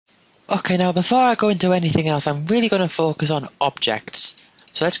Okay, now before I go into anything else, I'm really going to focus on objects.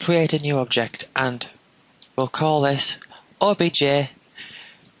 So let's create a new object and we'll call this obj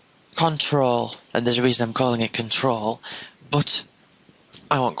control. And there's a reason I'm calling it control, but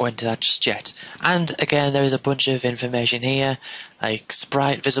I won't go into that just yet. And again, there is a bunch of information here, like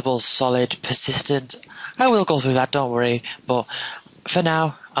sprite, visible, solid, persistent. I will go through that, don't worry, but for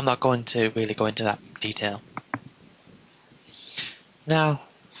now, I'm not going to really go into that detail. Now,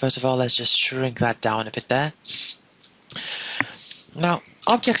 first of all, let's just shrink that down a bit there. Now,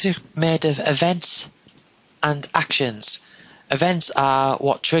 objects are made of events and actions. Events are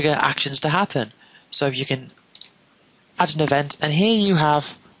what trigger actions to happen. So if you can add an event, and here you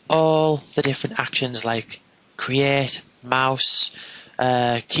have all the different actions like create, mouse,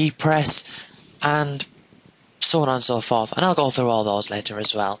 key press, and so on and so forth. And I'll go through all those later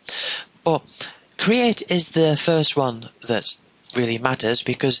as well. But create is the first one that really matters,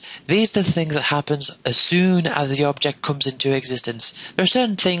 because these are the things that happens as soon as the object comes into existence. There are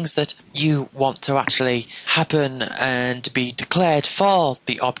certain things that you want to actually happen and be declared for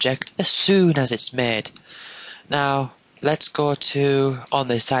the object as soon as it's made. Now let's go to, on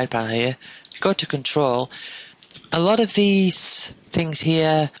this side panel here, go to control. A lot of these things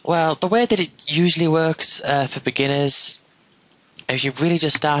here, well, the way that it usually works for beginners, if you're really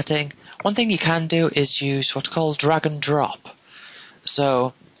just starting, one thing you can do is use what's called drag and drop.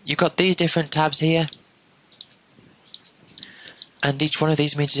 So you've got these different tabs here, and each one of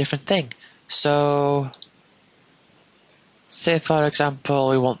these means a different thing. So say for example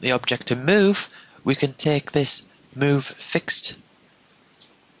we want the object to move, we can take this move fixed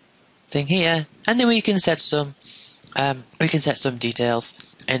thing here, and then we can set some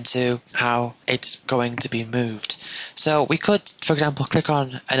details into how it's going to be moved. So we could, for example, click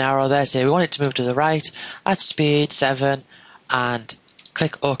on an arrow there, say we want it to move to the right at speed 7, and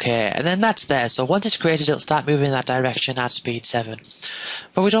click OK, and then that's there. So once it's created, it'll start moving in that direction at speed 7.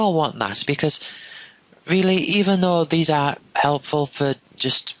 But we don't want that, because really, even though these are helpful for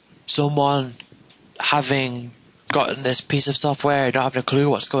just someone having gotten this piece of software and not having a clue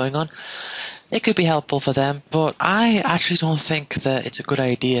what's going on, it could be helpful for them, but I actually don't think that it's a good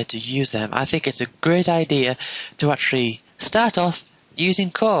idea to use them. I think it's a great idea to actually start off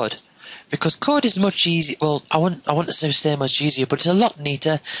using code, because code is much easier. Well, I wouldn't necessarily say much easier, but it's a lot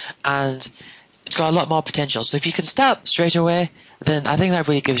neater and it's got a lot more potential. So if you can start straight away, then I think that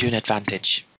really gives you an advantage.